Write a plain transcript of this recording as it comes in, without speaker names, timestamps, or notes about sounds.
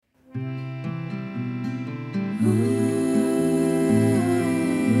Hi,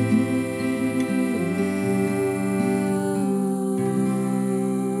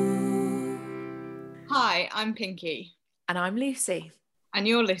 I'm Pinky, And I'm Lucy. and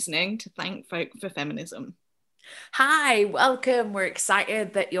you're listening to Thank Folk for Feminism. Hi, welcome. We're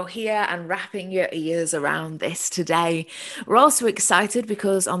excited that you're here and wrapping your ears around this today. We're also excited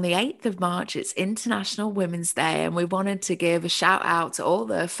because on the 8th of March, it's International Women's Day, and we wanted to give a shout out to all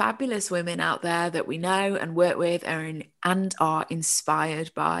the fabulous women out there that we know and work with and are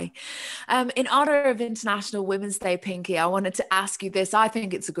inspired by. In honor of International Women's Day, Pinky, I wanted to ask you this. I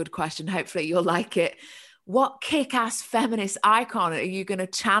think it's a good question. Hopefully, you'll like it. What kick-ass feminist icon are you going to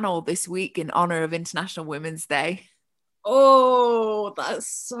channel this week in honor of International Women's Day? Oh, that's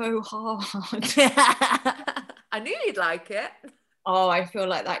so hard. I knew you'd like it. Oh, I feel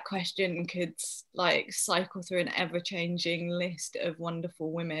like that question could cycle through an ever-changing list of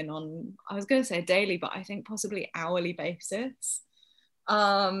wonderful women on, I was going to say a daily, but I think possibly hourly basis.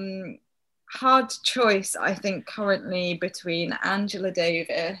 Hard choice, I think, currently between Angela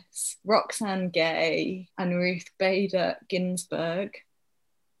Davis, Roxane Gay, and Ruth Bader Ginsburg.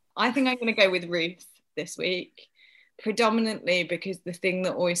 I think I'm going to go with Ruth this week, predominantly because the thing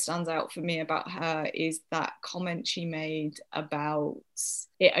that always stands out for me about her is that comment she made about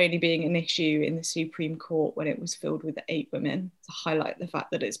it only being an issue in the Supreme Court when it was filled with 8 women, to highlight the fact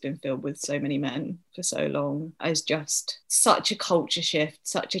that it's been filled with so many men for so long, as just such a culture shift,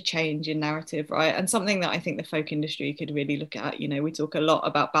 such a change in narrative, right? And something that I think the folk industry could really look at. You know, we talk a lot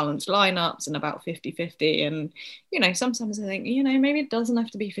about balanced lineups and about 50-50, and, you know, sometimes I think, you know, maybe it doesn't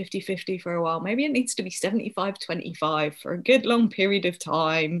have to be 50-50 for a while. Maybe it needs to be 75-25 for a good long period of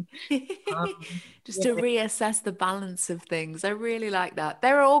time. Just to reassess the balance of things. I really like that.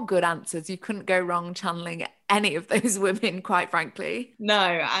 They're all good answers. You couldn't go wrong channeling any of those women, quite frankly. No,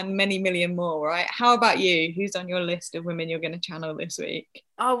 and many million more, right? How about you? Who's on your list of women you're going to channel this week?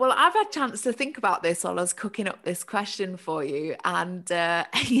 Oh, well, I've had a chance to think about this while I was cooking up this question for you. And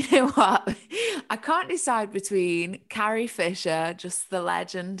you know what? I can't decide between Carrie Fisher, just the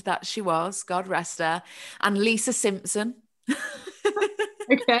legend that she was, God rest her, and Lisa Simpson.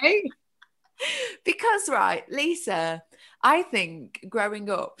 Okay. Because, right, Lisa, I think growing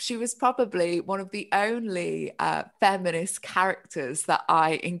up, she was probably one of the only feminist characters that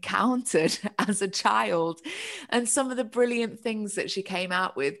I encountered as a child. And some of the brilliant things that she came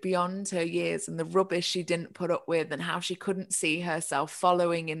out with beyond her years, and the rubbish she didn't put up with, and how she couldn't see herself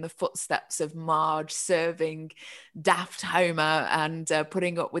following in the footsteps of Marge, serving daft Homer and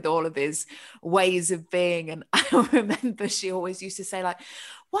putting up with all of his ways of being. And I remember she always used to say, like,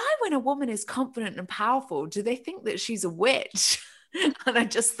 why, when a woman is confident and powerful, do they think that she's a witch? And I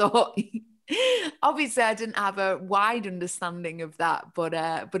just thought, obviously, I didn't have a wide understanding of that, but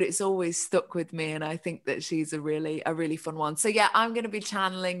it's always stuck with me, and I think that she's a really fun one. So yeah, I'm going to be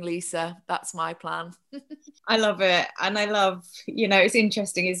channeling Lisa. That's my plan. I love it. And I love, you know, it's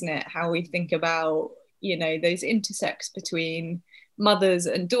interesting, isn't it, how we think about, you know, those intersects between mothers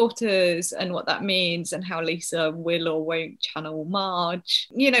and daughters and what that means, and how Lisa will or won't channel Marge,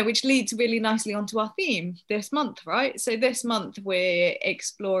 you know, which leads really nicely onto our theme this month, right? So this month we're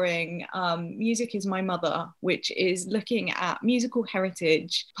exploring Music is My Mother, which is looking at musical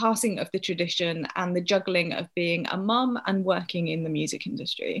heritage, passing of the tradition, and the juggling of being a mum and working in the music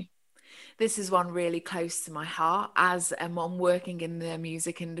industry. This is one really close to my heart. As a mom working in the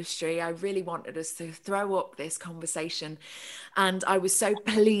music industry, I really wanted us to throw up this conversation. And I was so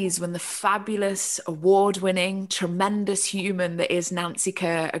pleased when the fabulous, award-winning, tremendous human that is Nancy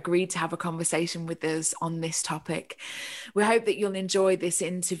Kerr agreed to have a conversation with us on this topic. We hope that you'll enjoy this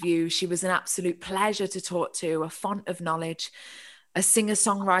interview. She was an absolute pleasure to talk to, a font of knowledge, a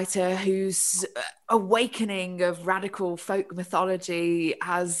singer-songwriter whose awakening of radical folk mythology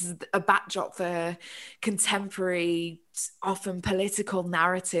as a backdrop for contemporary, often political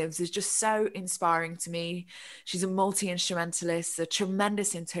narratives is just so inspiring to me. She's a multi-instrumentalist, a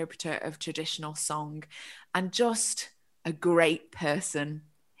tremendous interpreter of traditional song, and just a great person.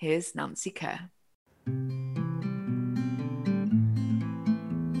 Here's Nancy Kerr.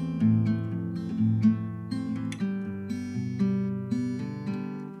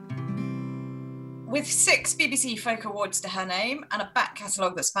 With 6 BBC Folk Awards to her name and a back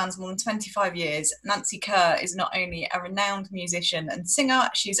catalogue that spans more than 25 years, Nancy Kerr is not only a renowned musician and singer,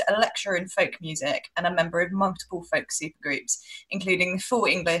 she's a lecturer in folk music and a member of multiple folk supergroups, including the Full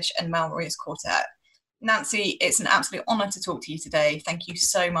English and Melrose Quartet. Nancy, it's an absolute honour to talk to you today. Thank you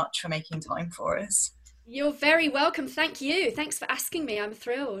so much for making time for us. You're very welcome. Thank you. Thanks for asking me. I'm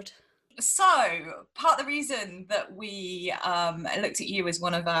thrilled. So part of the reason that we looked at you as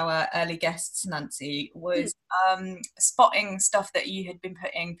one of our early guests, Nancy, was spotting stuff that you had been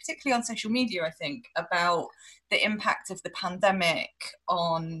putting, particularly on social media, I think, about the impact of the pandemic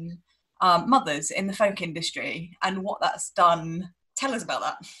on mothers in the folk industry and what that's done. Tell us about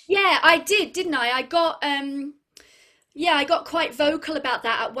that. Yeah, I did, didn't I? I got quite vocal about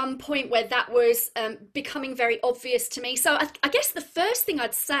that at one point where that was becoming very obvious to me. So I guess the first thing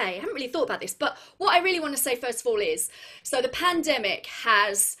I'd say, I haven't really thought about this, but what I really want to say first of all is, so the pandemic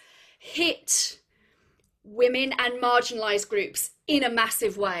has hit women and marginalized groups in a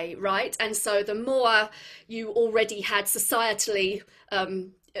massive way, right? And so the more you already had societally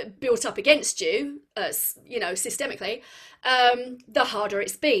built up against you, systemically, the harder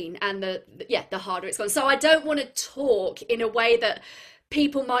it's been, and the harder it's gone. So I don't want to talk in a way that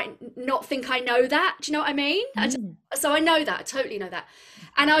people might not think I know that. Do you know what I mean? So I know that, I totally know that.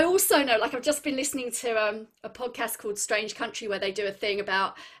 And I also know, like, I've just been listening to a podcast called Strange Country, where they do a thing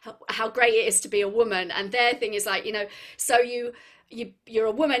about how great it is to be a woman. And their thing is like, so you're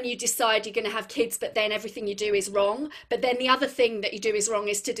a woman, you decide you're going to have kids, but then everything you do is wrong. But then the other thing that you do is wrong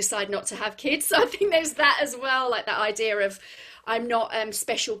is to decide not to have kids. So I think there's that as well, like that idea of I'm not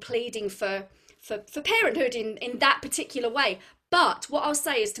special pleading for parenthood in that particular way. But what I'll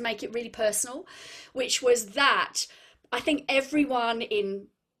say is to make it really personal, which was that I think everyone in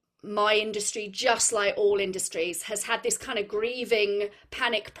my industry, just like all industries, has had this kind of grieving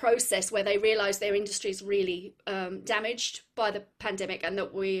panic process where they realize their industry is really damaged by the pandemic, and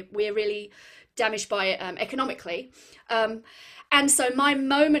that we're really damaged by it economically. And so my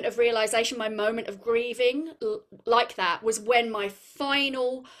moment of realization, my moment of grieving like that, was when my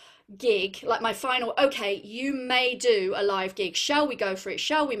final gig, like my final, okay, you may do a live gig, shall we go for it,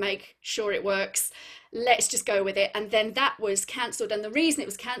 shall we make sure it works, let's just go with it. And then that was cancelled, and the reason it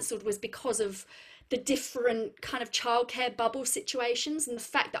was cancelled was because of the different kind of childcare bubble situations, and the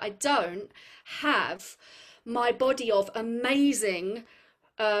fact that I don't have my body of amazing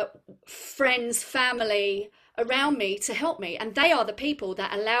friends, family around me to help me, and they are the people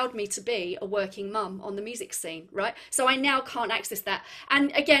that allowed me to be a working mum on the music scene, right? So I now can't access that. And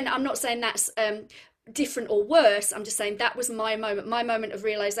again, I'm not saying that's different or worse, I'm just saying that was my moment of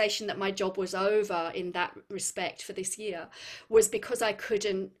realization that my job was over in that respect for this year, was because I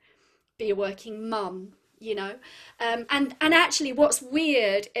couldn't be a working mum, and actually what's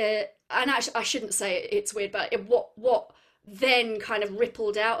weird, and actually I shouldn't say it's weird, but what then kind of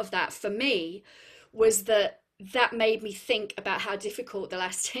rippled out of that for me was that made me think about how difficult the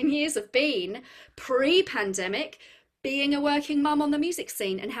last 10 years have been pre-pandemic, being a working mum on the music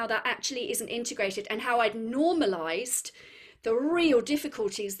scene, and how that actually isn't integrated, and how I'd normalized the real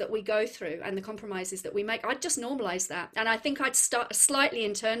difficulties that we go through and the compromises that we make. I'd just normalized that. And I think I'd slightly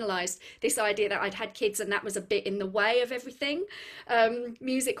internalized this idea that I'd had kids and that was a bit in the way of everything,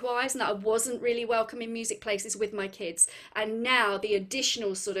 music-wise, and that I wasn't really welcome in music places with my kids. And now the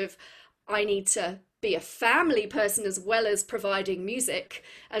additional sort of, I need to be a family person as well as providing music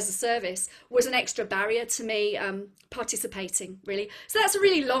as a service, was an extra barrier to me participating, really. So that's a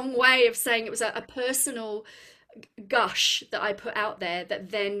really long way of saying it was a personal gush that I put out there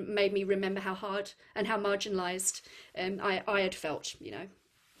that then made me remember how hard and how marginalized I had felt,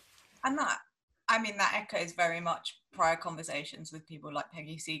 And that echoes very much prior conversations with people like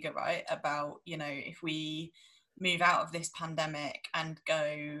Peggy Seeger, right? About, if we move out of this pandemic and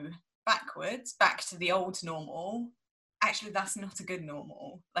go backwards, back to the old normal, actually that's not a good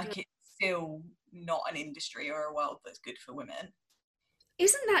normal. Like, it's still not an industry or a world that's good for women.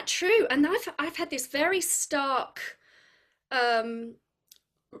 Isn't that true? And I've had this very stark revisiting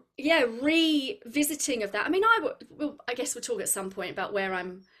of that. I mean, I guess we'll talk at some point about where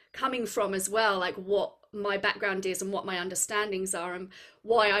I'm coming from as well, like what my background is and what my understandings are and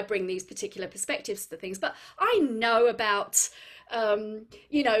why I bring these particular perspectives to things. But I know about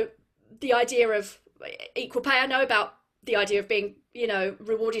the idea of equal pay. I know about the idea of being,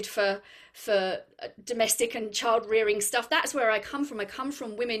 rewarded for domestic and child rearing stuff. That's where I come from. I come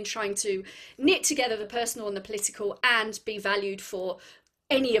from women trying to knit together the personal and the political and be valued for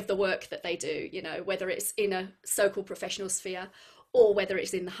any of the work that they do, whether it's in a so-called professional sphere or whether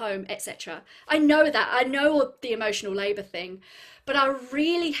it's in the home, etc. I know that. I know the emotional labour thing, but I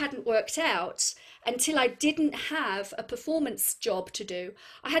really hadn't worked out until I didn't have a performance job to do.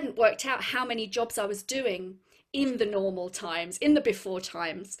 I hadn't worked out how many jobs I was doing in the normal times, in the before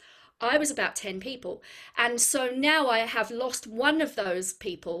times. I was about 10 people. And so now I have lost one of those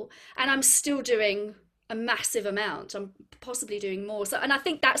people and I'm still doing a massive amount. I'm possibly doing more. So, and I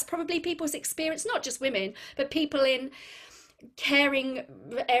think that's probably people's experience, not just women, but people in caring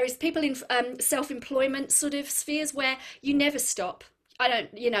areas, people in self-employment sort of spheres where you never stop. I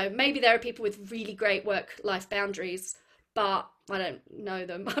don't, you know, maybe there are people with really great work-life boundaries, but I don't know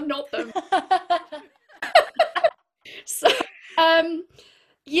them. I'm not them. So,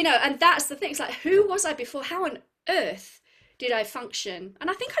 you know, and that's the thing. It's like, who was I before? How on earth did I function? And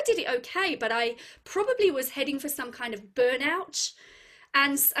I think I did it okay, but I probably was heading for some kind of burnout.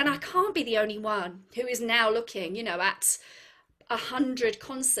 And I can't be the only one who is now looking, you know, at 100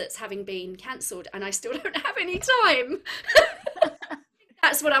 concerts having been cancelled, and I still don't have any time.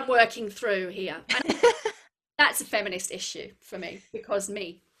 That's what I'm working through here. And that's a feminist issue for me, because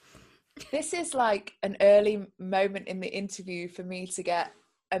me. This is like an early moment in the interview for me to get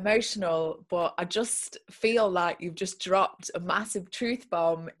emotional, but I just feel like you've just dropped a massive truth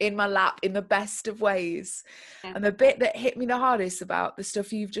bomb in my lap in the best of ways. Yeah. And the bit that hit me the hardest about the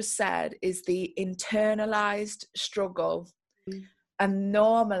stuff you've just said is the internalized struggle. And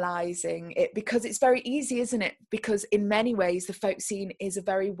normalizing it, because it's very easy, isn't it? Because in many ways the folk scene is a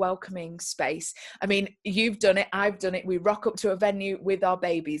very welcoming space. I mean, you've done it, I've done it. We rock up to a venue with our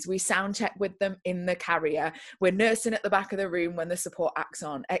babies, we sound check with them in the carrier, we're nursing at the back of the room when the support act's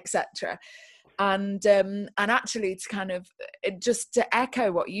on, etc. And actually, to kind of just to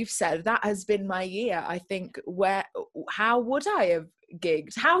echo what you've said, that has been my year. I think, how would I have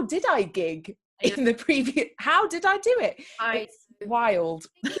gigged? How did I gig in the previous? How did I do it? It's wild.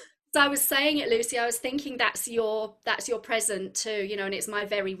 So I was saying it, Lucy, I was thinking that's your present too, you know, and it's my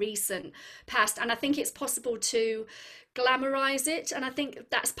very recent past. And I think it's possible to glamorize it, and I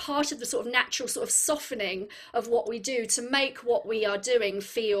think that's part of the sort of natural sort of softening of what we do to make what we are doing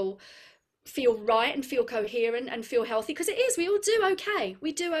feel right and feel coherent and feel healthy, because it is, we all do okay,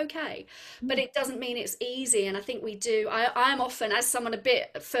 but it doesn't mean it's easy. And I think we do, I am often, as someone a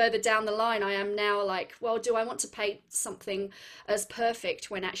bit further down the line, I am now like, well, do I want to paint something as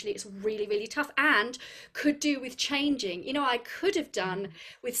perfect when actually it's really, really tough, and could do with changing, you know, I could have done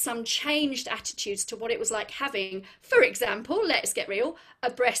with some changed attitudes to what it was like having, for example, let's get real,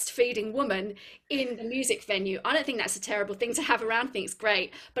 a breastfeeding woman in the music venue. I don't think that's a terrible thing to have around. I think it's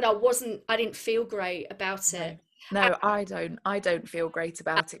great, but I didn't feel great about it. No, I don't feel great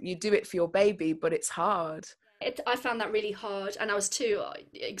about it. You do it for your baby, but it's hard. I found that really hard, and I was too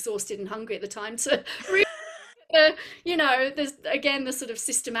exhausted and hungry at the time to really, you know, there's again the sort of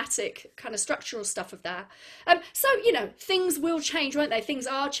systematic kind of structural stuff of that. So, you know, things will change, won't they? Things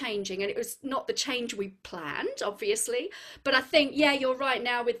are changing, and it was not the change we planned, obviously. But I think, yeah, you're right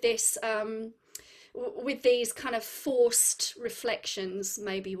now with this, with these kind of forced reflections,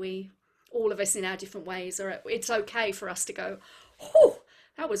 maybe all of us in our different ways, or it's okay for us to go, oh,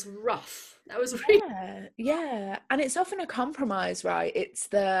 that was rough. That was really... Yeah. And it's often a compromise, right? It's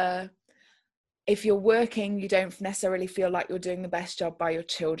if you're working, you don't necessarily feel like you're doing the best job by your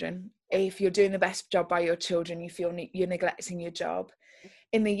children. If you're doing the best job by your children, you feel you're neglecting your job.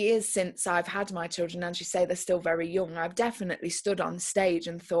 In the years since I've had my children, as you say, they're still very young, I've definitely stood on stage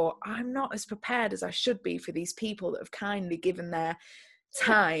and thought, I'm not as prepared as I should be for these people that have kindly given their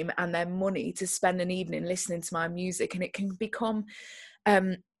time and their money to spend an evening listening to my music. And it can become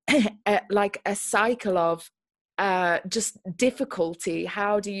like a cycle of just difficulty.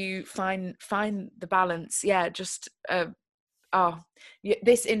 How do you find the balance? Yeah, just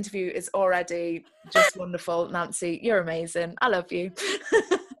this interview is already just wonderful. Nancy, you're amazing. I love you.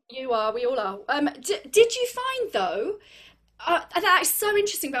 You are, we all are. Did you find though, that is so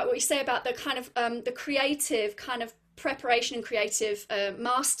interesting about what you say about the kind of the creative kind of preparation and creative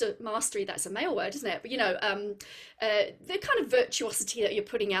mastery, that's a male word, isn't it? But you know, the kind of virtuosity that you're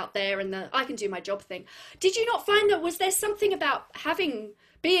putting out there, and the I can do my job thing. Did you not find that, was there something about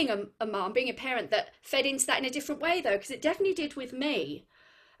being a mom, being a parent, that fed into that in a different way though? Because it definitely did with me.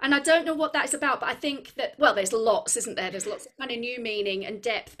 And I don't know what that's about, but I think that, well, there's lots, isn't there? There's lots of kind of new meaning and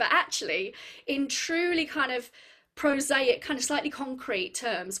depth, but actually in truly kind of prosaic, kind of slightly concrete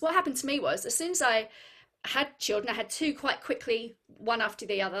terms, what happened to me was, as soon as I had children, I had two quite quickly, one after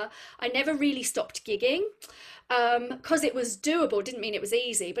the other, I never really stopped gigging, because it was doable. Didn't mean it was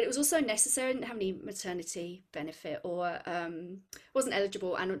easy, but it was also necessary. I didn't have any maternity benefit, or wasn't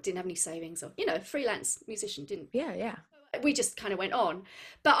eligible, and didn't have any savings, or, you know, freelance musician, didn't. Yeah. We just kind of went on.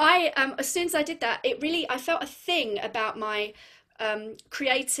 But I, as soon as I did that, I felt a thing about my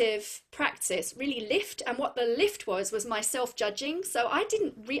creative practice really lift, and what the lift was my self-judging. So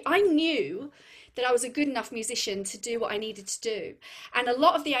I knew that I was a good enough musician to do what I needed to do. And a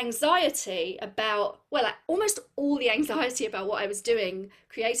lot of the anxiety about, well, like almost all the anxiety about what I was doing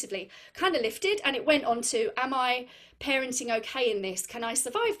creatively kind of lifted, and it went on to, am I parenting okay in this? Can I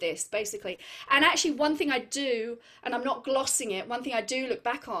survive this, basically? And actually, one thing I do, and I'm not glossing it, one thing I do look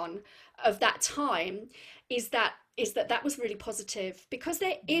back on of that time is that that was really positive, because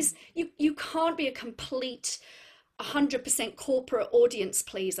there is, you can't be a complete 100% corporate audience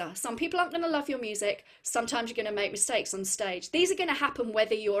pleaser. Some people aren't going to love your music. Sometimes you're going to make mistakes on stage. These are going to happen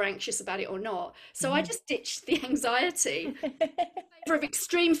whether you're anxious about it or not. So I just ditched the anxiety in favor of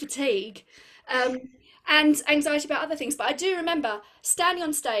extreme fatigue and anxiety about other things. But I do remember standing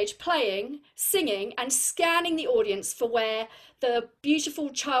on stage, playing, singing, and scanning the audience for where the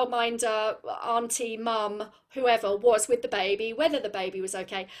beautiful childminder, auntie, mum, whoever was with the baby, whether the baby was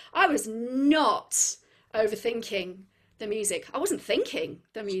okay. I was not overthinking the music. I wasn't thinking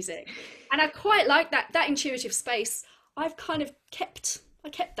the music. And I quite like that intuitive space. I've kind of kept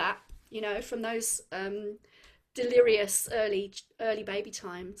that, you know, from those delirious early baby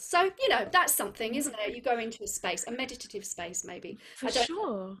times. So, you know, that's something, isn't it? You go into a space, a meditative space, maybe. For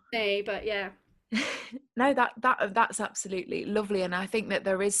sure. Me, but yeah. No, that's absolutely lovely. And I think that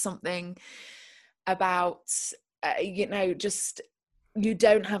there is something about you know, just, you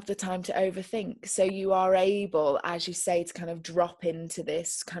don't have the time to overthink, so you are able, as you say, to kind of drop into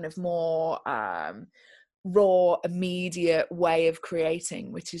this kind of more raw, immediate way of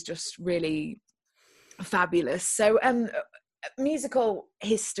creating, which is just really fabulous. So musical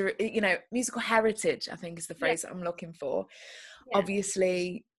history, you know, musical heritage, I think is the phrase that I'm looking for.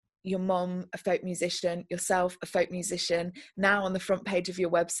 Obviously your mum, a folk musician, yourself, a folk musician. Now on the front page of your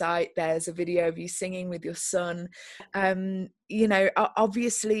website, there's a video of you singing with your son. You know,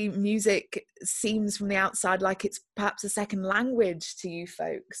 obviously music seems from the outside like it's perhaps a second language to you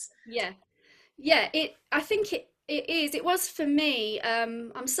folks. I think it is. It was for me.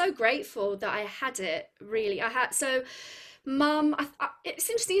 I'm so grateful that I had it, really. Mum, it's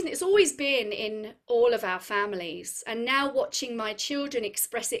interesting, isn't it? It's always been in all of our families, and now watching my children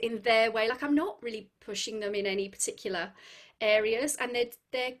express it in their way, like I'm not really pushing them in any particular areas, and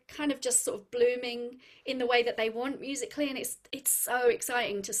they're kind of just sort of blooming in the way that they want musically, and it's so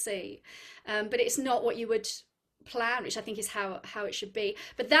exciting to see. But it's not what you would plan, which I think is how it should be.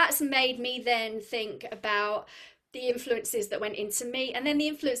 But that's made me then think about the influences that went into me, and then the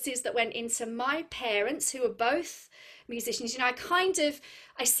influences that went into my parents, who were both musicians. You know,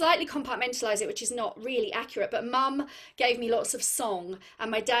 I slightly compartmentalize it, which is not really accurate, but mum gave me lots of song and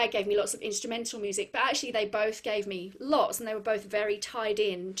my dad gave me lots of instrumental music, but actually they both gave me lots, and they were both very tied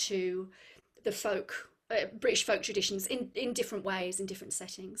in to the folk, British folk traditions in different ways, in different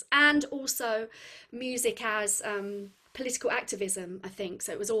settings, and also music as political activism, I think.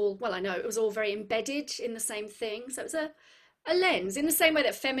 So it was all, well, I know it was all very embedded in the same thing. So it was a lens, in the same way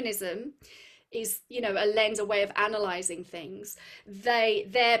that feminism is, you know, a lens, a way of analysing things.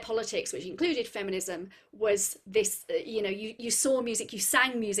 Their politics, which included feminism, was this, you know, you saw music, you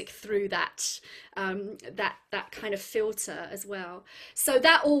sang music through that kind of filter as well. So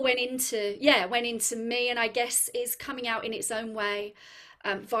that all went into me, and I guess is coming out in its own way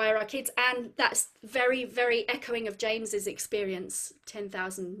via our kids. And that's very, very echoing of James's experience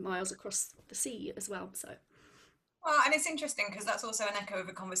 10,000 miles across the sea as well. So. Well, and it's interesting because that's also an echo of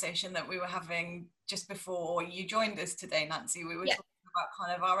a conversation that we were having just before you joined us today, Nancy. We were talking about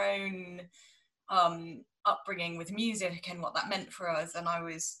kind of our own upbringing with music and what that meant for us. And I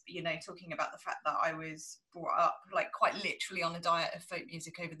was, you know, talking about the fact that I was brought up like quite literally on a diet of folk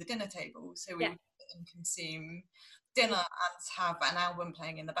music over the dinner table. So we would consume dinner and have an album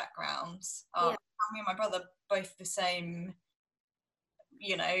playing in the background. Me and my brother both the same,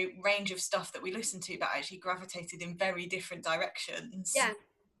 you know, range of stuff that we listened to, but actually gravitated in very different directions.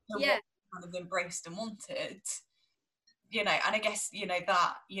 What we kind of embraced and wanted, you know. And I guess, you know,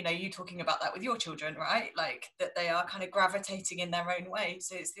 that, you know, you talking about that with your children, right? Like that they are kind of gravitating in their own way.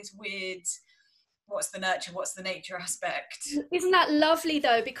 So it's this weird, what's the nurture, what's the nature aspect. Isn't that lovely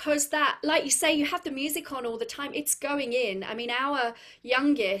though? Because that, like you say, you have the music on all the time. It's going in. I mean, our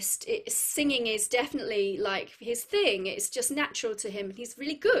youngest, singing is definitely like his thing. It's just natural to him. He's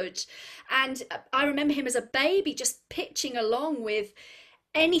really good. And I remember him as a baby just pitching along with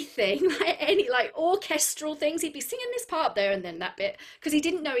anything, like orchestral things. He'd be singing this part there and then that bit, because he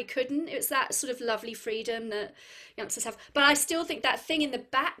didn't know he couldn't. It was that sort of lovely freedom that youngsters have. But I still think that thing in the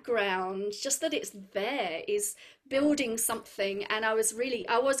background, just that it's there, is building something. And I was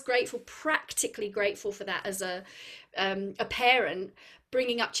grateful, practically grateful for that as a parent,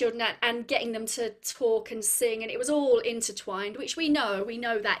 bringing up children and getting them to talk and sing, and it was all intertwined, which we know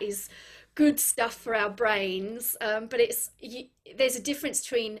that is good stuff for our brains, but there's a difference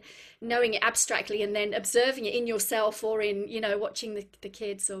between knowing it abstractly and then observing it in yourself or in, you know, watching the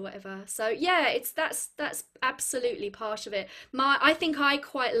kids or whatever. So yeah, that's absolutely part of it. I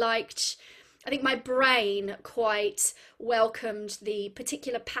think my brain quite welcomed the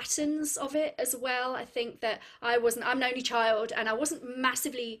particular patterns of it as well. I think that I'm an only child, and I wasn't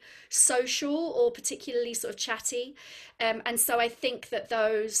massively social or particularly sort of chatty. And so I think that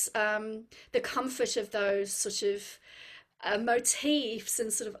the comfort of those sort of motifs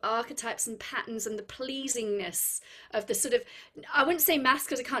and sort of archetypes and patterns and the pleasingness of the sort of, I wouldn't say maths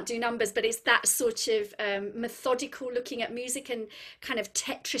because I can't do numbers, but it's that sort of methodical looking at music and kind of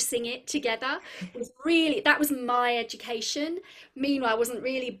Tetrising it together. That was my education. Meanwhile, I wasn't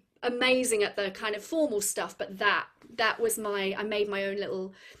really amazing at the kind of formal stuff, but that was I made my own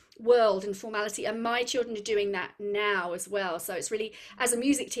little world and formality, and my children are doing that now as well. So it's really, as a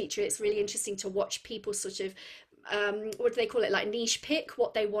music teacher, it's really interesting to watch people sort of what do they call it, like niche pick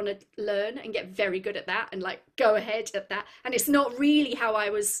what they want to learn and get very good at that and like go ahead at that. And it's not really how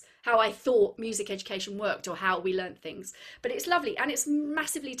I thought music education worked or how we learned things, but it's lovely, and it's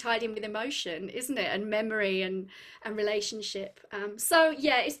massively tied in with emotion, isn't it, and memory and relationship. So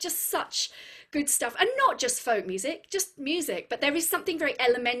yeah, it's just such good stuff, and not just folk music, just music, but there is something very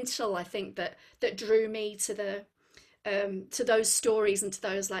elemental, I think, that drew me to those stories and to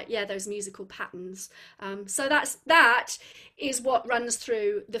those, like, yeah, those musical patterns. So that is what runs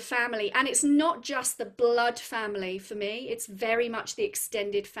through the family, and it's not just the blood family for me, it's very much the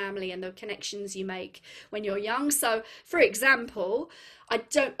extended family and the connections you make when you're young. So for example,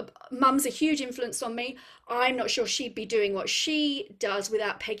 Mum's a huge influence on me. I'm not sure she'd be doing what she does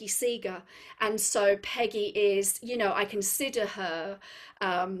without Peggy Seeger, and so Peggy is, you know, I consider her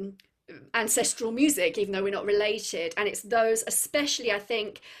ancestral music, even though we're not related. And it's those, especially I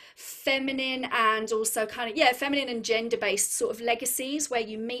think, feminine and also kind of, yeah, feminine and gender-based sort of legacies where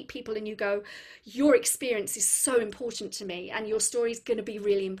you meet people and you go, your experience is so important to me and your story is going to be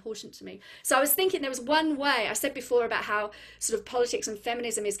really important to me. So I was thinking there was one way, I said before about how sort of politics and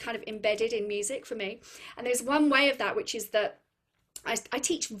feminism is kind of embedded in music for me, and there's one way of that, which is that I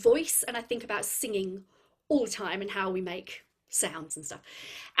teach voice, and I think about singing all the time and how we make sounds and stuff.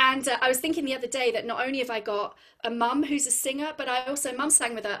 And I was thinking the other day that not only have I got a mum who's a singer, but mum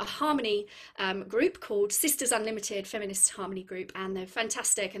sang with a harmony group called Sisters Unlimited, feminist harmony group, and they're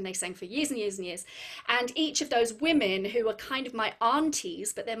fantastic, and they sang for years and years and years. And each of those women, who are kind of my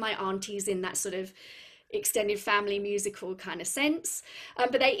aunties, but they're my aunties in that sort of extended family musical kind of sense,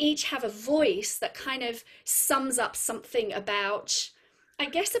 but they each have a voice that kind of sums up something about, I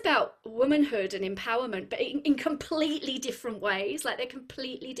guess, about womanhood and empowerment, but in completely different ways. Like, they're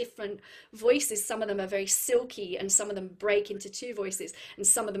completely different voices. Some of them are very silky, and some of them break into two voices, and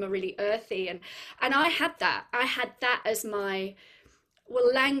some of them are really earthy. And I had that as my,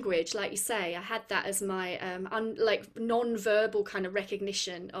 well, language, like you say. I had that as my like non-verbal kind of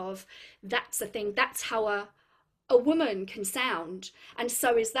recognition of, that's the thing, that's how a woman can sound, and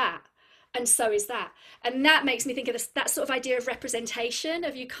so is that. And so is that. And that makes me think of that sort of idea of representation,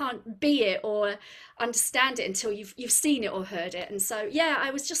 of you can't be it or understand it until you've seen it or heard it. And so, yeah,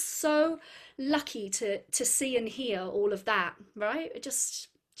 I was just so lucky to see and hear all of that, right? Just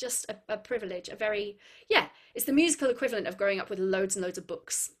a privilege, it's the musical equivalent of growing up with loads and loads of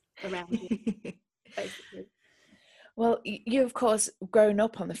books around you, basically. Well, you, of course, growing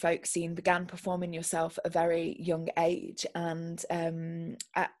up on the folk scene, began performing yourself at a very young age. And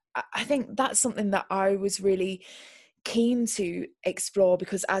I think that's something that I was really keen to explore,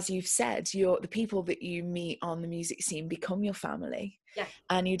 because, as you've said, the people that you meet on the music scene become your family. Yeah.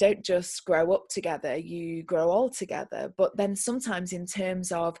 And you don't just grow up together, you grow old together. But then sometimes, in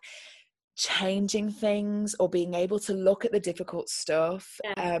terms of changing things or being able to look at the difficult stuff,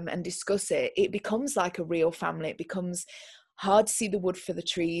 and discuss it, it becomes like a real family. It becomes hard to see the wood for the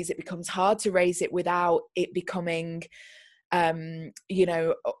trees. It becomes hard to raise it without it becoming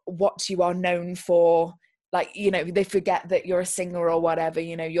what you are known for. Like, they forget that you're a singer or whatever,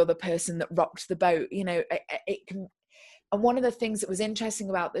 you're the person that rocked the boat, it can. And one of the things that was interesting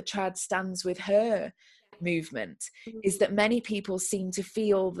about the Trad Stands With Her movement is that many people seem to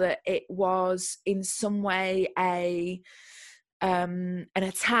feel that it was in some way an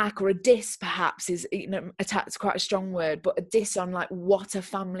attack or a diss, perhaps is, attack's quite a strong word, but a diss on like what a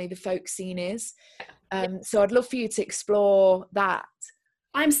family the folk scene is. So I'd love for you to explore that.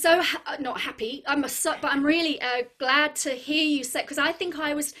 I'm so not happy, but I'm really glad to hear you say, because I think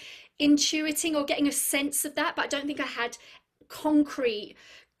I was intuiting or getting a sense of that, but I don't think I had concrete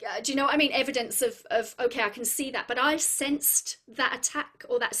do you know what I mean? Evidence of okay, I can see that, but I sensed that attack,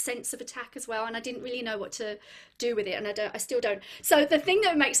 or that sense of attack as well, and I didn't really know what to do with it, and I still don't. So the thing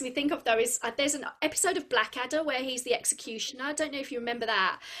that makes me think of though is there's an episode of Blackadder where he's the executioner. I don't know if you remember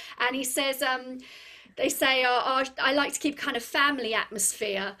that, and he says, they say, I like to keep kind of family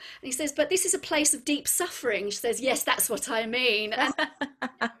atmosphere. And he says, but this is a place of deep suffering. She says, yes, that's what I mean. And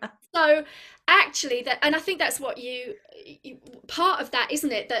so actually that, and I think that's what you part of that,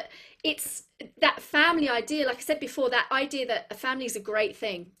 isn't it? That it's that family idea, like I said before, that idea that a family is a great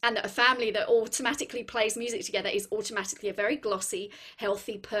thing, and that a family that automatically plays music together is automatically a very glossy,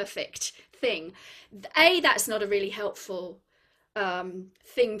 healthy, perfect thing. That's not a really helpful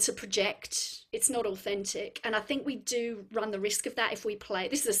thing to project. It's not authentic, and I think we do run the risk of that if we play.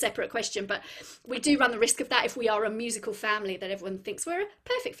 This is a separate question, but we do run the risk of that if we are a musical family, that everyone thinks we're a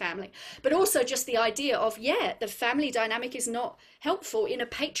perfect family. But also just the idea of, yeah, the family dynamic is not helpful in a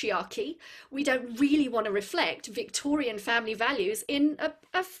patriarchy. We don't really want to reflect Victorian family values in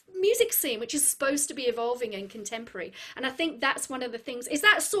a music scene which is supposed to be evolving and contemporary. And I think that's one of the things. Is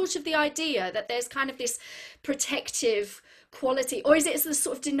that sort of the idea, that there's kind of this protective quality, or is it the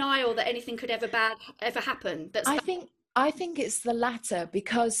sort of denial that anything could ever happen? I think it's the latter,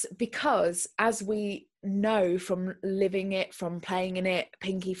 because as we know from living it, from playing in it,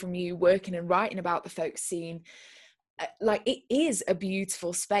 Pinky, from you working and writing about the folk scene, like, it is a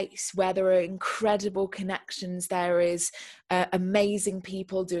beautiful space where there are incredible connections. There is amazing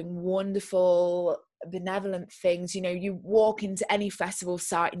people doing wonderful, benevolent things. You know, you walk into any festival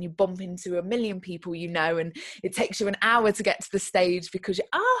site and you bump into a million people, you know, and it takes you an hour to get to the stage because you're,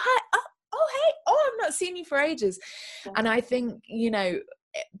 oh hi, hey, I've not seen you for ages. And I think, you know,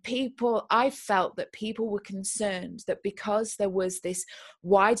 I felt that people were concerned that because there was this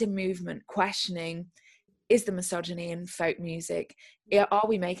wider movement questioning, is the misogyny in folk music, are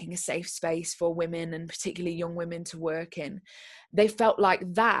we making a safe space for women, and particularly young women, to work in? They felt like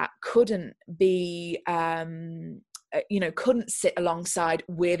that couldn't be, you know, couldn't sit alongside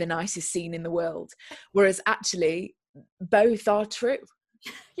we're the nicest scene in the world, whereas actually both are true.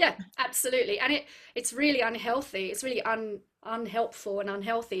 Yeah, absolutely. And it's really unhealthy. It's really unhelpful and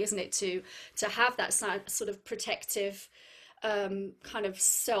unhealthy, isn't it, to have that sort of protective kind of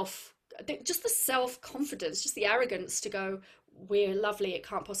just the self-confidence, just the arrogance to go, we're lovely, it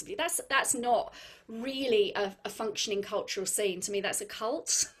can't possibly. That's not really a functioning cultural scene. To me, that's a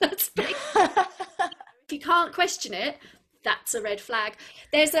cult. That's big. If you can't question it, that's a red flag.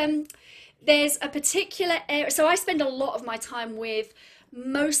 There's a particular area. So I spend a lot of my time with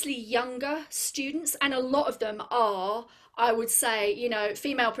mostly younger students, and a lot of them are, I would say, you know,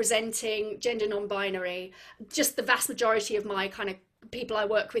 female presenting, gender non-binary. Just the vast majority of my kind of people I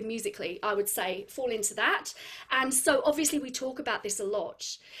work with musically, I would say, fall into that. And so obviously we talk about this a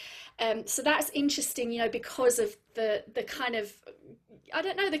lot. So that's interesting, you know, because of the kind of, I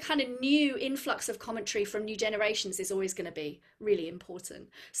don't know, the kind of new influx of commentary from new generations is always going to be really important.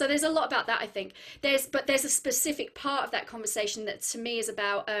 So there's a lot about that, I think. But there's a specific part of that conversation that to me is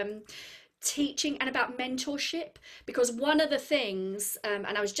about teaching and about mentorship, because one of the things, and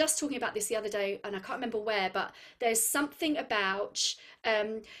I was just talking about this the other day, and I can't remember where, but there's something about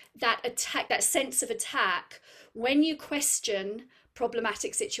that attack, that sense of attack, when you question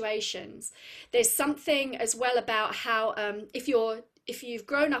problematic situations. There's something as well about how if you've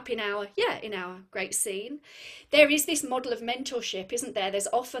grown up in our great scene, there is this model of mentorship, isn't there? There's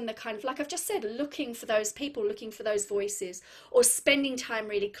often the kind of, like I've just said, looking for those people, looking for those voices, or spending time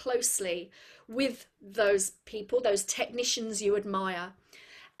really closely with those people, those technicians you admire,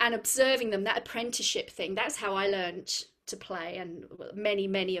 and observing them, that apprenticeship thing. That's how I learned to play, and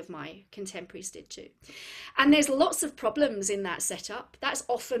many of my contemporaries did too. And there's lots of problems in that setup. That's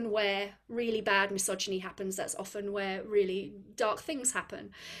often where really bad misogyny happens. That's often where really dark things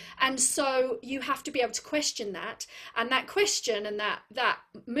happen. And so you have to be able to question that, and that question and that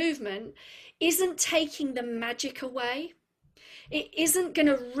movement isn't taking the magic away. It isn't going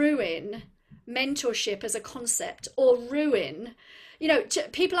to ruin mentorship as a concept, or ruin, you know,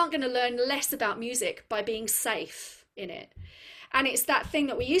 people aren't going to learn less about music by being safe in it. And it's that thing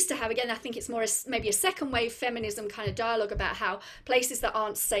that we used to have, again, I think it's more maybe a second wave feminism kind of dialogue about how places that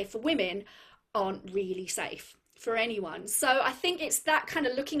aren't safe for women aren't really safe for anyone. So I think it's that kind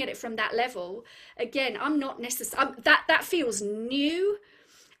of looking at it from that level. Again, I'm not necessarily, that feels new,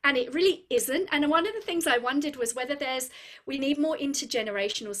 and it really isn't. And one of the things I wondered was whether we need more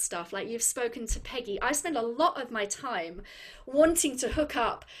intergenerational stuff. Like you've spoken to Peggy, I spend a lot of my time wanting to hook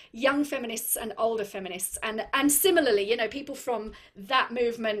up young feminists and older feminists, and similarly, you know, people from that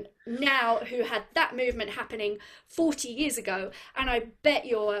movement now who had that movement happening 40 years ago, and I bet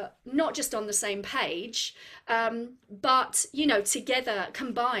you're not just on the same page, but you know, together,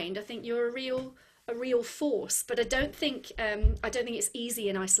 combined, I think you're a real force. But I don't think it's easy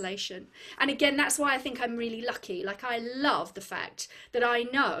in isolation. And again, that's why I think I'm really lucky. Like, I love the fact that I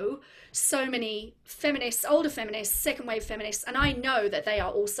know so many feminists, older feminists, second wave feminists, and I know that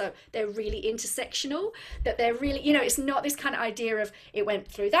they're really intersectional, that they're really, you know, it's not this kind of idea of it went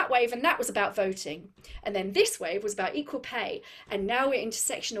through that wave and that was about voting, and then this wave was about equal pay, and now we're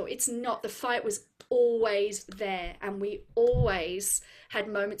intersectional. It's not. The fight was always there, and we always had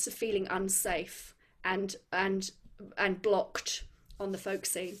moments of feeling unsafe and blocked on the folk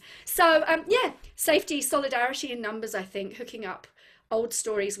scene. So yeah, safety, solidarity in numbers. I think hooking up old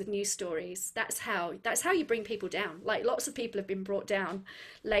stories with new stories. That's how you bring people down. Like, lots of people have been brought down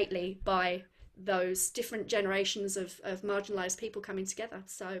lately by those different generations of marginalized people coming together.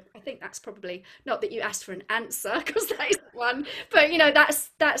 So I think that's probably, not that you asked for an answer because that is one, but you know, that's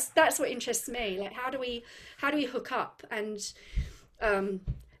what interests me. Like, how do we hook up? And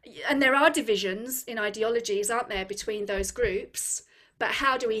there are divisions in ideologies, aren't there, between those groups, but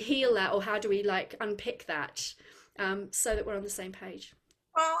how do we heal that, or how do we like unpick that, so that we're on the same page?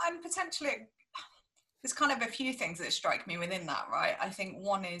 Well, and potentially there's kind of a few things that strike me within that, right? I think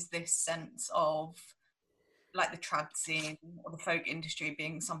one is this sense of like the trad scene or the folk industry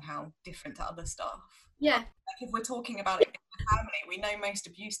being somehow different to other stuff. Yeah. Like, if we're talking about it in the family, we know most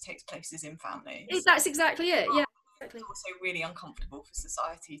abuse takes place in families. That's exactly it. Yeah. It's also really uncomfortable for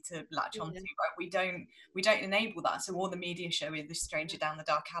society to latch onto, right? We don't enable that, so all the media show is this stranger down the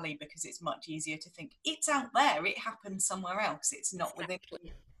dark alley, because it's much easier to think it's out there, it happens somewhere else, it's not within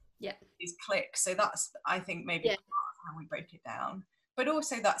these clicks. So that's, I think, maybe part of how we break it down. But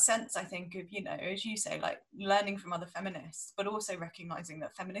also that sense, I think, of, you know, as you say, like learning from other feminists, but also recognizing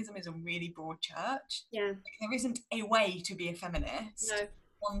that feminism is a really broad church. Yeah. Like, there isn't a way to be a feminist. No.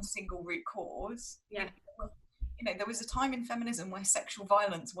 One single root cause. Yeah. You know, there was a time in feminism where sexual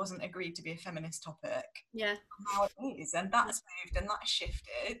violence wasn't agreed to be a feminist topic. Yeah. Now it is, and that's moved and that's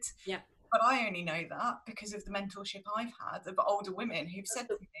shifted. Yeah. But I only know that because of the mentorship I've had of older women who've said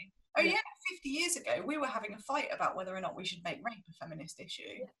to me, oh yeah, 50 years ago we were having a fight about whether or not we should make rape a feminist issue.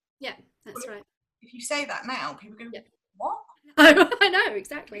 Yeah, that's right. If you say that now, people go, what? I know,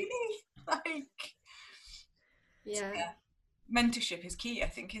 exactly. Really? Like, yeah. Mentorship is key, I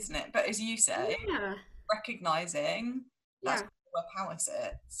think, isn't it? But as you say, recognising that's where power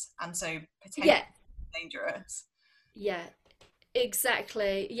sits, and so potentially dangerous. Yeah,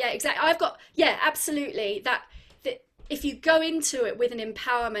 exactly. Yeah, exactly. I've got, absolutely. That if you go into it with an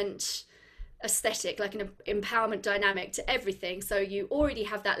empowerment aesthetic, like an empowerment dynamic to everything, so you already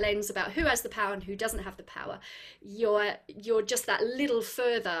have that lens about who has the power and who doesn't have the power, you're just that little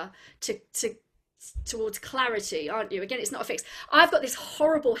further towards clarity, aren't you? Again, it's not a fix. I've got this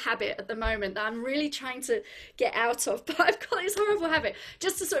horrible habit at the moment that I'm really trying to get out of, but I've got this horrible habit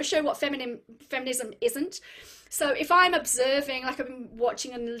just to sort of show what feminism isn't. So if I'm observing, like I've been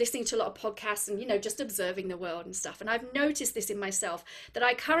watching and listening to a lot of podcasts and, you know, just observing the world and stuff, and I've noticed this in myself, that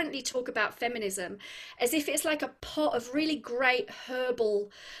I currently talk about feminism as if it's like a pot of really great herbal,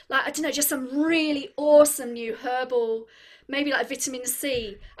 like, I don't know, just some really awesome new herbal, maybe like vitamin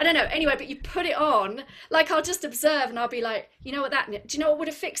C, I don't know, anyway, but you put it on, like I'll just observe and I'll be like, you know what, do you know what would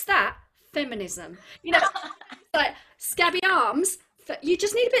have fixed that? Feminism. You know, like scabby arms, you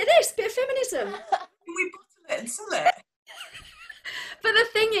just need a bit of this, bit of feminism. We bottle it and sell it. But the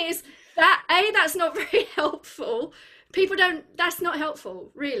thing is that that's not very helpful. People don't, that's not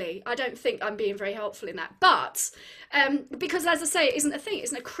helpful, really. I don't think I'm being very helpful in that. But because, as I say, it isn't a thing, it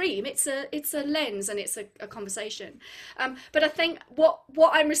isn't a cream, it's a lens, and it's a conversation. But I think what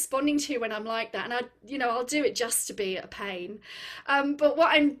I'm responding to when I'm like that, and I'll do it just to be a pain. But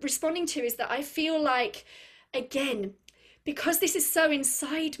what I'm responding to is that I feel like, again, because this is so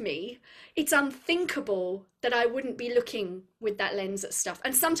inside me, it's unthinkable that I wouldn't be looking with that lens at stuff.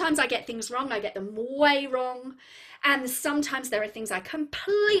 And sometimes I get things wrong, I get them way wrong. And sometimes there are things I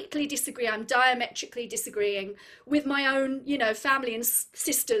completely disagree. I'm diametrically disagreeing with my own, family and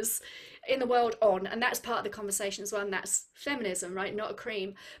sisters in the world on. And that's part of the conversation as well. And that's feminism, right? Not a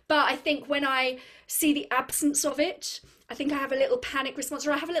cream. But I think when I see the absence of it, I think I have a little panic response,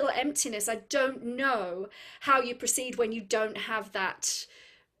 or I have a little emptiness. I don't know how you proceed when you don't have that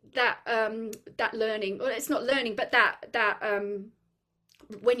learning. Well, it's not learning, but that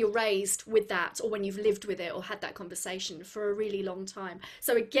when you're raised with that, or when you've lived with it or had that conversation for a really long time.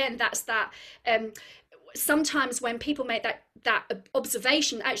 So again, that's that. Sometimes when people make that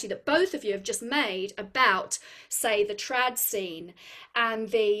observation, actually, that both of you have just made about, say, the trad scene and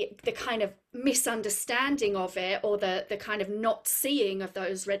the kind of misunderstanding of it, or the kind of not seeing of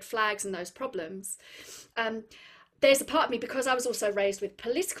those red flags and those problems, there's a part of me, because I was also raised with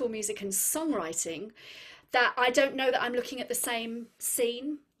political music and songwriting, that I don't know that I'm looking at the same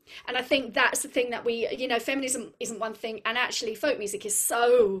scene. And I think that's the thing that we, you know, feminism isn't one thing, and actually folk music is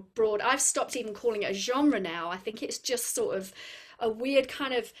so broad. I've stopped even calling it a genre now. I think it's just sort of a weird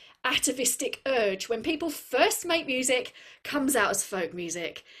kind of atavistic urge when people first make music, comes out as folk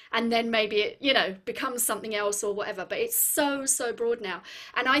music, and then maybe it, you know, becomes something else or whatever. But it's so broad now.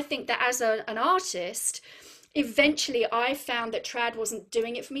 And I think that as an artist, eventually I found that trad wasn't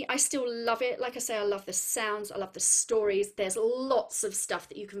doing it for me. I still love it. Like I say, I love the sounds, I love the stories. There's lots of stuff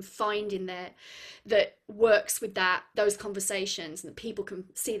that you can find in there that works with those conversations, and that people can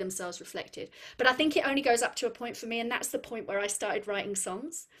see themselves reflected. But I think it only goes up to a point for me, and that's the point where I started writing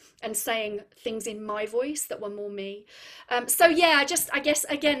songs and saying things in my voice that were more me. So yeah, I guess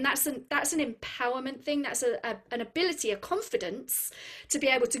again, that's an empowerment thing. That's an ability, a confidence to be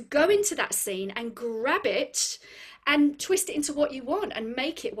able to go into that scene and grab it and twist it into what you want and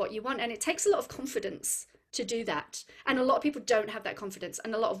make it what you want. And it takes a lot of confidence to do that, and a lot of people don't have that confidence,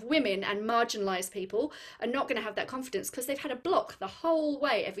 and a lot of women and marginalized people are not going to have that confidence because they've had a block the whole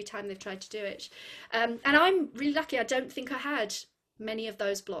way every time they've tried to do it. And I'm really lucky. I don't think I had many of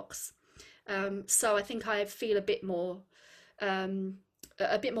those blocks, so I think I feel a bit more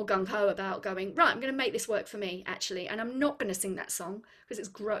gung-ho about going, right, I'm going to make this work for me, actually, and I'm not going to sing that song because it's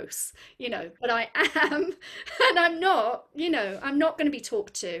gross, you know, but I am, and I'm not, you know, I'm not going to be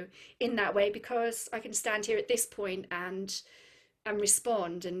talked to in that way, because I can stand here at this point and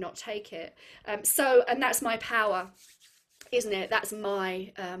respond and not take it. So, and that's my power, isn't it? That's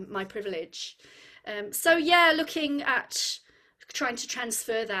my my privilege. So yeah, looking at trying to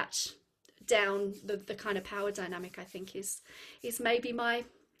transfer that down the kind of power dynamic, I think is maybe my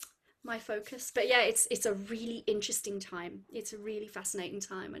focus. But yeah, it's a really interesting time. It's a really fascinating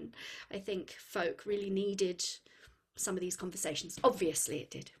time, and I think folk really needed some of these conversations. Obviously it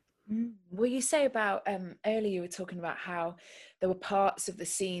did. Well, you say about earlier you were talking about how there were parts of the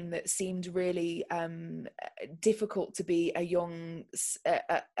scene that seemed really difficult to be a young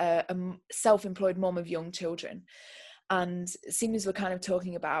self-employed mom of young children. And it seems we're kind of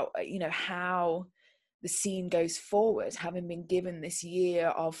talking about, you know, how the scene goes forward, having been given this year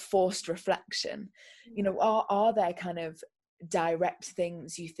of forced reflection. You know, are there kind of direct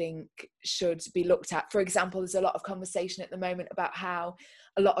things you think should be looked at? For example, there's a lot of conversation at the moment about how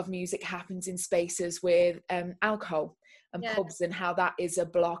a lot of music happens in spaces with alcohol and pubs, and how that is a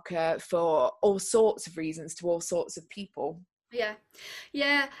blocker for all sorts of reasons to all sorts of people.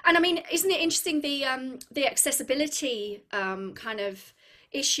 Yeah, and I mean, isn't it interesting the accessibility kind of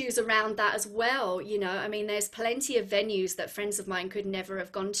issues around that as well? You know, I mean, there's plenty of venues that friends of mine could never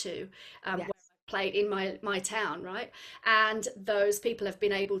have gone to where I played in my town, right? And those people have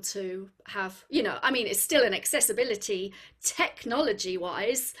been able to have, you know, I mean, it's still an accessibility technology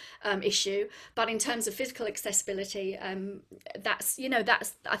wise issue, but in terms of physical accessibility, that's, you know,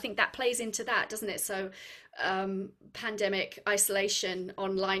 that's, I think that plays into that, doesn't it? So pandemic isolation,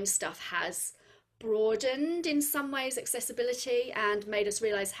 online stuff has broadened in some ways accessibility and made us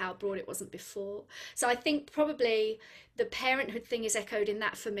realize how broad it wasn't before. So I think probably the parenthood thing is echoed in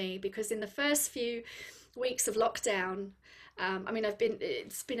that for me, because in the first few weeks of lockdown, I mean,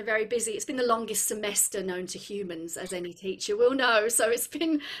 it's been the longest semester known to humans, as any teacher will know. So it's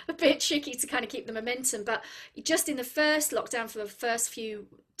been a bit tricky to kind of keep the momentum. But just in the first lockdown, for the first few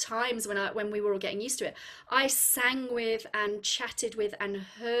times when we were all getting used to it, I sang with and chatted with and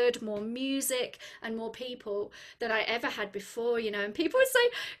heard more music and more people than I ever had before, you know. And people would say,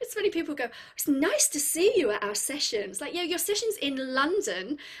 it's funny, people go, it's nice to see you at our sessions. Like, yeah, your session's in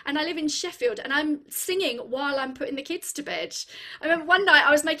London and I live in Sheffield, and I'm singing while I'm putting the kids to bed. I remember one night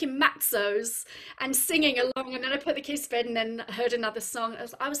I was making matzos and singing along, and then I put the kids to bed and then heard another song.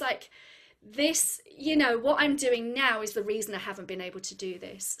 I was like, this, you know, what I'm doing now is the reason I haven't been able to do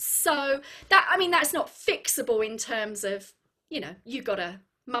this. So that, I mean, that's not fixable in terms of, you know,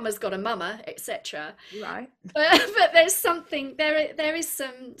 mama's got a mama, etc. Right. But there's something, there is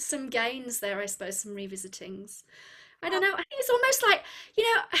some gains there, I suppose, some revisitings. I don't know, I think it's almost like, you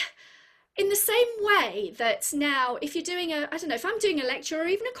know, in the same way that now, if you're doing I don't know, if I'm doing a lecture or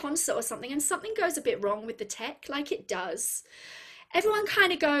even a concert or something, and something goes a bit wrong with the tech, like it does, everyone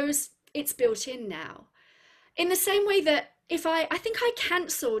kind of goes, it's built in now. In the same way that I think I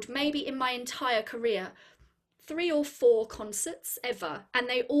cancelled maybe in my entire career 3 or 4 concerts ever, and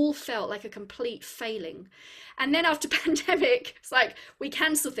they all felt like a complete failing. And then after pandemic, it's like, we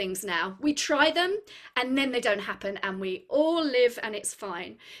cancel things now, we try them, and then they don't happen, and we all live and it's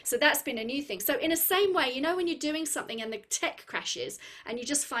fine. So that's been a new thing. So in a same way, you know, when you're doing something and the tech crashes and you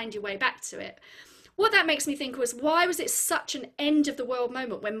just find your way back to it, what that makes me think was, why was it such an end of the world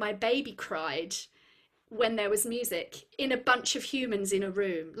moment when my baby cried when there was music in a bunch of humans in a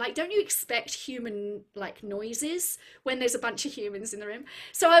room? Like, don't you expect human like noises when there's a bunch of humans in the room?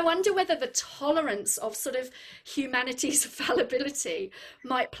 So I wonder whether the tolerance of sort of humanity's fallibility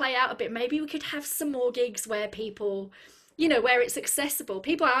might play out a bit. Maybe we could have some more gigs where people, you know, where it's accessible.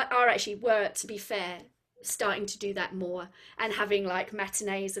 People are actually, were, to be fair, starting to do that more, and having like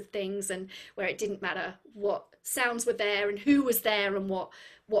matinees of things, and where it didn't matter what sounds were there and who was there and what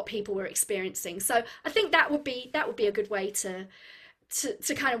people were experiencing. So I think that would be a good way to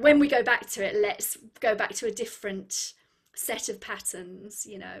kind of, when we go back to it, let's go back to a different set of patterns,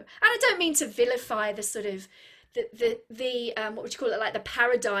 you know. And I don't mean to vilify the sort of the what would you call it, like the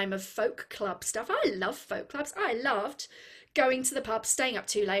paradigm of folk club stuff. I love folk clubs. I loved going to the pub, staying up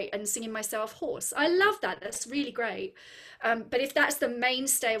too late and singing myself hoarse. I love that. That's really great. But if that's the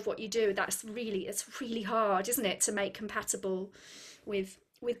mainstay of what you do, it's really hard, isn't it, to make compatible with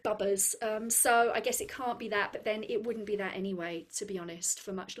bubbers. So I guess it can't be that, but then it wouldn't be that anyway, to be honest,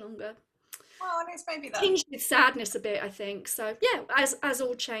 for much longer. Well, and it's maybe that tinged with sadness a bit, I think. So yeah, as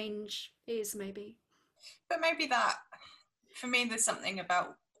all change is, maybe. But maybe that, for me, there's something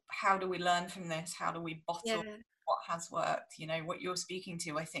about, how do we learn from this? How do we bottle what has worked? You know, what you're speaking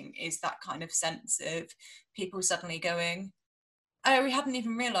to, I think, is that kind of sense of people suddenly going, oh, we hadn't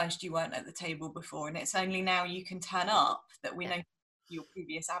even realised you weren't at the table before, and it's only now you can turn up that we know your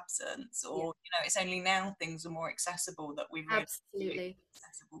previous absence, or you know, it's only now things are more accessible that we've absolutely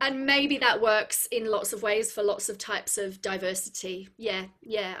accessible. And maybe that works in lots of ways for lots of types of diversity.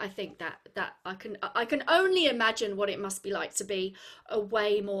 I think that I can only imagine what it must be like to be a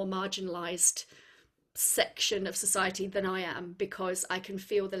way more marginalized section of society than I am, because I can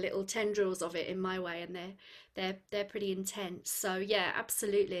feel the little tendrils of it in my way, and they're pretty intense. So yeah,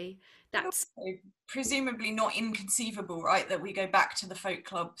 absolutely. That's presumably not inconceivable, right, that we go back to the folk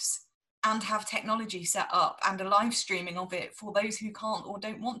clubs and have technology set up and a live streaming of it for those who can't or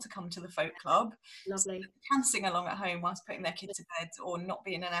don't want to come to the folk club. Lovely. So they can sing along at home whilst putting their kids to bed, or not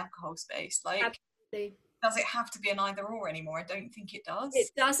be in an alcohol space. Like, absolutely. Does it have to be an either or anymore? I don't think it does. It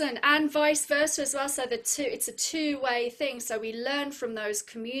doesn't, and vice versa as well. So it's a two-way thing. So we learn from those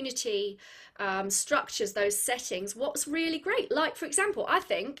community structures, those settings, what's really great. Like, for example, I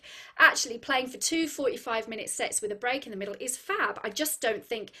think actually playing for 2 45-minute sets with a break in the middle is fab. I just don't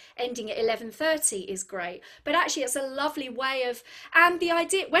think ending at 11:30 is great. But actually, it's a lovely way of, and the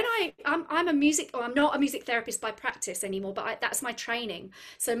idea, when I'm not a music therapist by practice anymore, but that's my training.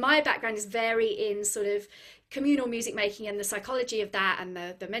 So my background is very in sort of communal music making and the psychology of that, and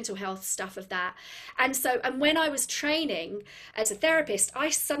the mental health stuff of that. And when I was training as a therapist, I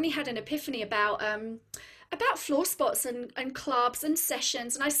suddenly had an epiphany about floor spots and clubs and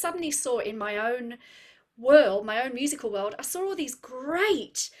sessions. And I suddenly saw in my own world, my own musical world, I saw all these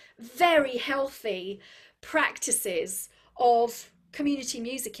great, very healthy practices of community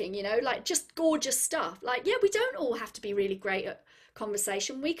musicking, you know, like just gorgeous stuff. Like, yeah, we don't all have to be really great at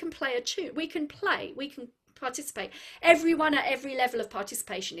conversation. We can play a tune, we can participate. Everyone at every level of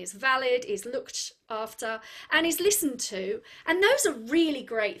participation is valid, is looked after, and is listened to, and those are really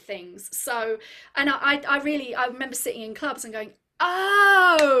great things. So, and I remember sitting in clubs and going,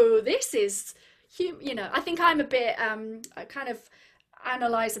 oh, this is, you know, I think I'm a bit I kind of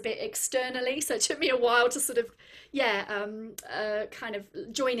analyze a bit externally, so it took me a while to sort of kind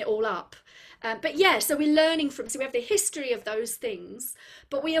of join it all up. But yeah, so we're learning from, so we have the history of those things,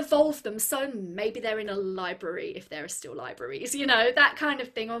 but we evolve them. So maybe they're in a library, if there are still libraries, you know, that kind of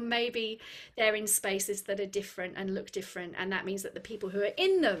thing. Or maybe they're in spaces that are different and look different. And that means that the people who are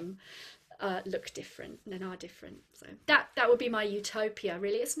in them look different and are different. So that would be my utopia,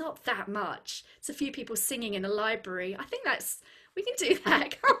 really. It's not that much. It's a few people singing in a library. I think we can do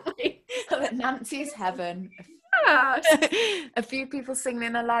that, can't we? Nancy's heaven. A few people singing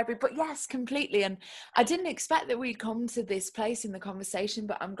in a library, but yes, completely. And I didn't expect that we'd come to this place in the conversation,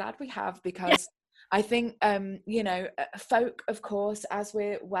 but I'm glad we have, because I think, you know, folk, of course, as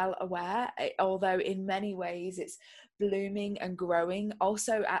we're well aware, although in many ways it's blooming and growing,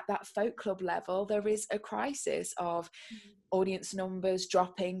 also at that folk club level, there is a crisis of audience numbers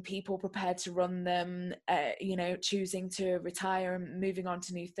dropping, people prepared to run them, you know, choosing to retire and moving on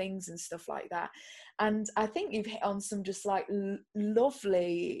to new things and stuff like that. And I think you've hit on some just like a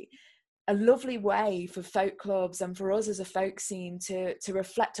lovely way for folk clubs and for us as a folk scene to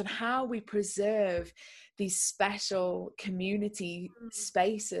reflect on how we preserve these special community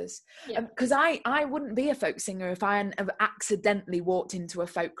spaces. Because I wouldn't be a folk singer if I hadn't accidentally walked into a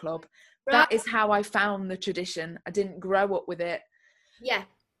folk club. Right. That is how I found the tradition. I didn't grow up with it. Yeah.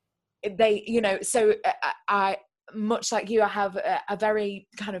 They, you know, so I much like you, I have a very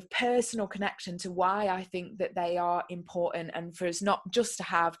kind of personal connection to why I think that they are important, and for us not just to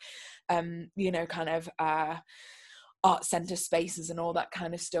have, you know, kind of art centre spaces and all that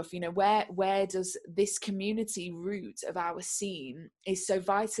kind of stuff. You know, where does this community root of our scene is so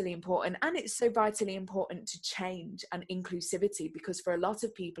vitally important, and it's so vitally important to change and inclusivity, because for a lot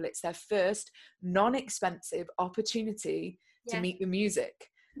of people it's their first non-expensive opportunity to meet the music.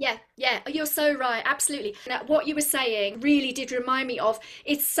 Yeah, you're so right, absolutely. Now, what you were saying really did remind me of,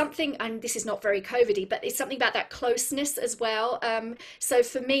 it's something, and this is not very COVID-y, but it's something about that closeness as well. So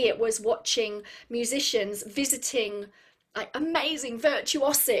for me, it was watching musicians visiting like amazing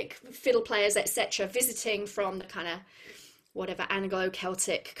virtuosic fiddle players, etc., visiting from the kind of whatever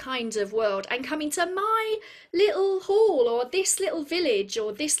Anglo-Celtic kind of world and coming to my little hall or this little village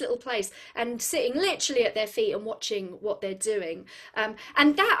or this little place and sitting literally at their feet and watching what they're doing.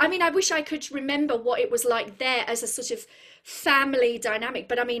 And that, I mean, I wish I could remember what it was like there as a sort of family dynamic.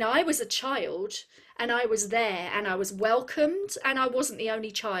 But I mean, I was a child and I was there and I was welcomed and I wasn't the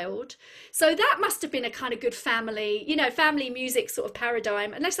only child. So that must have been a kind of good family, you know, family music sort of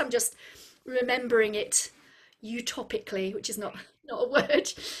paradigm, unless I'm just remembering it utopically, which is not a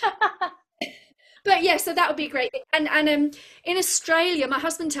word. But yeah, so that would be great. And in Australia, my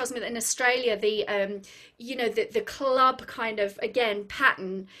husband tells me that in Australia the you know, the club kind of, again,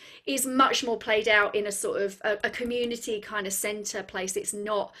 pattern is much more played out in a sort of a community kind of centre place. It's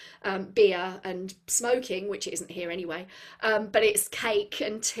not beer and smoking, which it isn't here anyway, but it's cake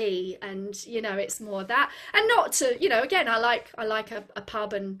and tea, and you know, it's more that. And not to, you know, again, I like a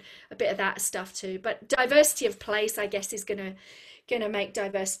pub and a bit of that stuff too. But diversity of place, I guess, is gonna make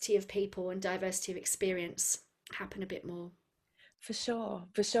diversity of people and diversity of experience happen a bit more. For sure.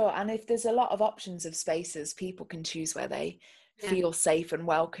 And if there's a lot of options of spaces, people can choose where they feel safe and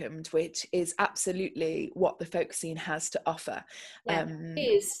welcomed, which is absolutely what the folk scene has to offer. I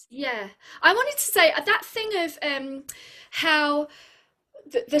wanted to say that thing of how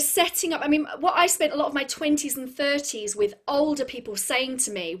the setting up, I mean, what I spent a lot of my 20s and 30s with older people saying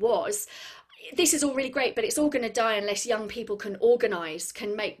to me was, this is all really great, but it's all going to die unless young people can organise,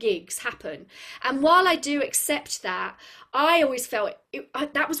 can make gigs happen. And while I do accept that, I always felt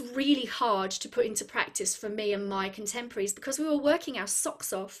that was really hard to put into practice for me and my contemporaries, because we were working our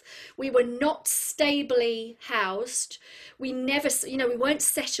socks off. We were not stably housed. We never, you know, we weren't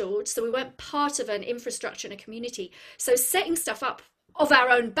settled, so we weren't part of an infrastructure and a community. So setting stuff up of our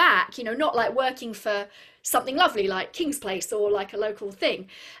own back, you know, not like working for something lovely like King's Place or like a local thing,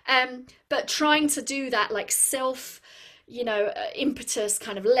 but trying to do that like self, you know, impetus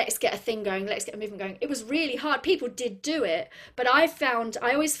kind of, let's get a thing going, let's get a movement going. It was really hard. People did do it, but I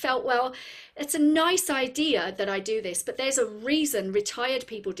always felt, well, it's a nice idea that I do this, but there's a reason retired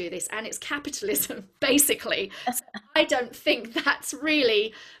people do this, and it's capitalism basically. So I don't think that's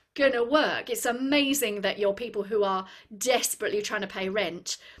really gonna work. It's amazing that your people who are desperately trying to pay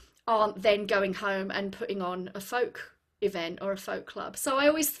rent aren't then going home and putting on a folk event or a folk club. So I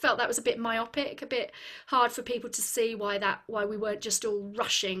always felt that was a bit myopic, a bit hard for people to see why we weren't just all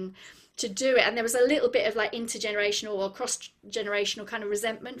rushing to do it. And there was a little bit of like intergenerational or cross-generational kind of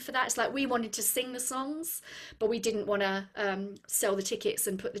resentment for that. It's like we wanted to sing the songs, but we didn't want to sell the tickets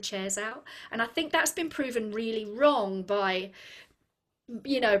and put the chairs out. And I think that's been proven really wrong by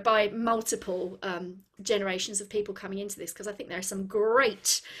multiple generations of people coming into this, because I think there are some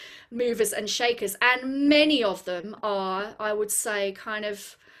great movers and shakers, and many of them are, I would say, kind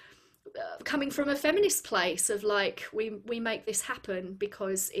of coming from a feminist place of like, we make this happen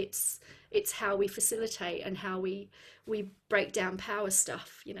because it's how we facilitate and how we break down power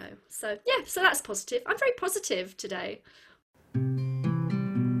stuff, you know. So yeah, so that's positive. I'm very positive today.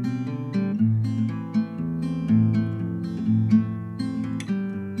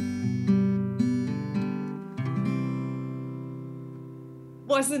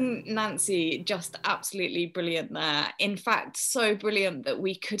 Wasn't Nancy just absolutely brilliant there? In fact, so brilliant that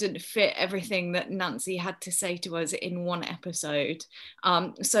we couldn't fit everything that Nancy had to say to us in one episode.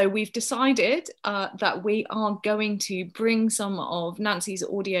 So we've decided that we are going to bring some of Nancy's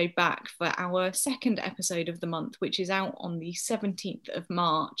audio back for our second episode of the month, which is out on the 17th of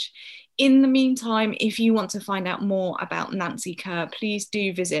March. In the meantime, if you want to find out more about Nancy Kerr, please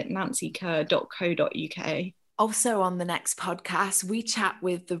do visit nancykerr.co.uk. Also on the next podcast, we chat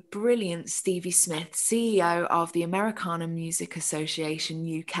with the brilliant Stevie Smith, CEO of the Americana Music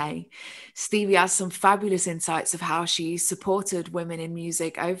Association UK. Stevie has some fabulous insights of how she's supported women in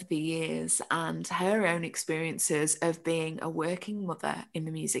music over the years and her own experiences of being a working mother in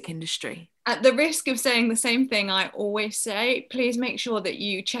the music industry. At the risk of saying the same thing I always say, please make sure that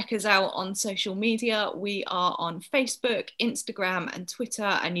you check us out on social media. We are on Facebook, Instagram and Twitter,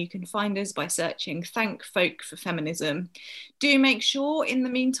 and you can find us by searching Thank Folk for Feminism. Do make sure in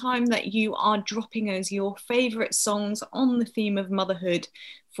the meantime that you are dropping us your favourite songs on the theme of motherhood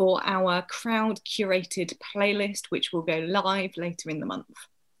for our crowd curated playlist, which will go live later in the month.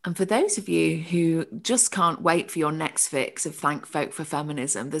 And for those of you who just can't wait for your next fix of Thank Folk for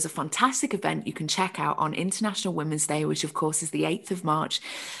Feminism, there's a fantastic event you can check out on International Women's Day, which of course is the 8th of March,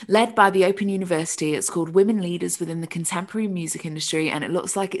 led by the Open University. It's called Women Leaders Within the Contemporary Music Industry, and it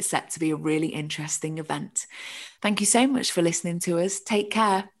looks like it's set to be a really interesting event. Thank you so much for listening to us. Take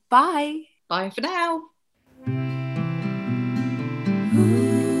care. Bye. Bye for now.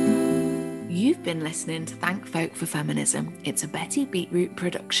 You've been listening to Thank Folk for Feminism. It's a Betty Beetroot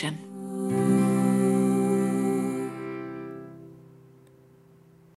production.